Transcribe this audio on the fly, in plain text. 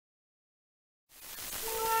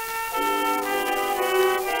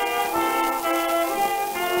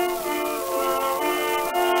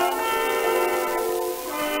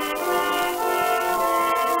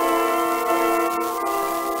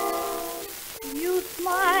You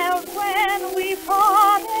smiled when we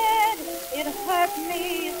parted, it hurt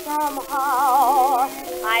me somehow.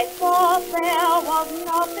 I thought there was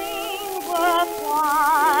nothing worthwhile.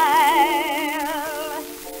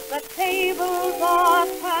 The tables are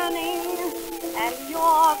turning and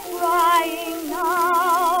you're crying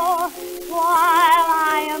now, while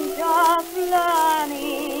I am just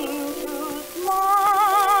learning to smile.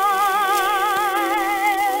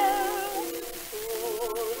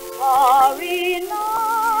 Sorry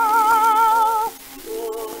now,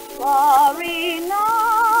 sorry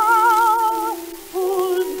now,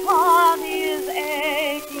 whose heart is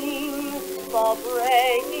aching for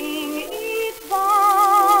breaking each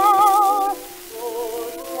vow,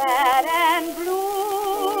 who's sad and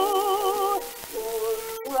blue, who's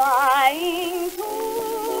crying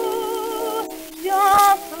too,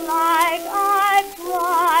 just like I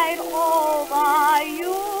cried over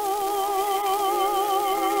you.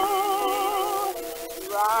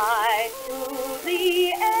 Right to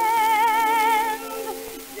the end,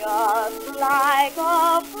 just like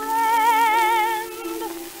a friend,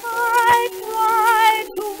 I tried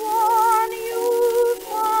to warn you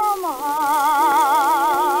somehow.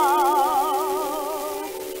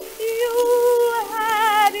 You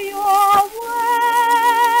had your way,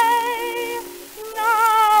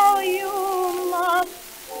 now you must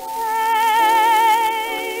stay.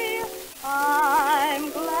 I'm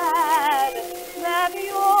glad that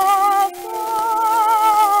you're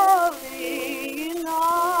sorry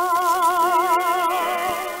now.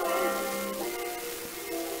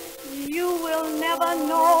 You will never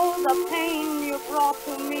know the pain you brought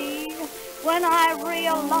to me when I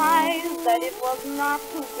realized that it was not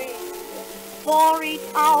to be. For each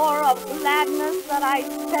hour of gladness that I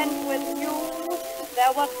spent with you,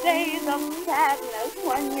 there were days of sadness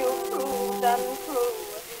when you proved untrue.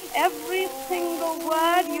 Every single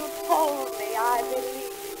word you told me I believed.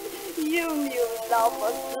 You knew love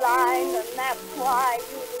was blind and that's why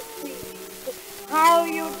you deceived. How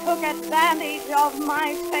you took advantage of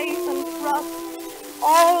my faith and trust.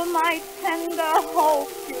 All my tender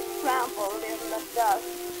hopes you trampled in the dust.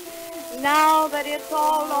 Now that it's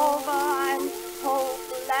all over, I'm so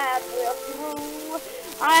glad we're through.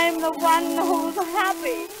 I'm the one who's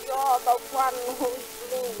happy, you're the one who's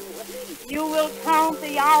blue. You will count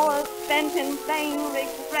the hours spent in vain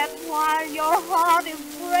regret while your heart is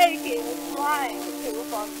breaking, trying to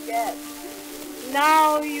forget.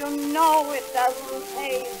 Now you know it doesn't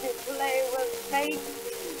pay to play with fate.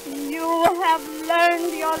 You have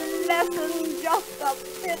learned your lesson just a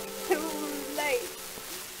bit too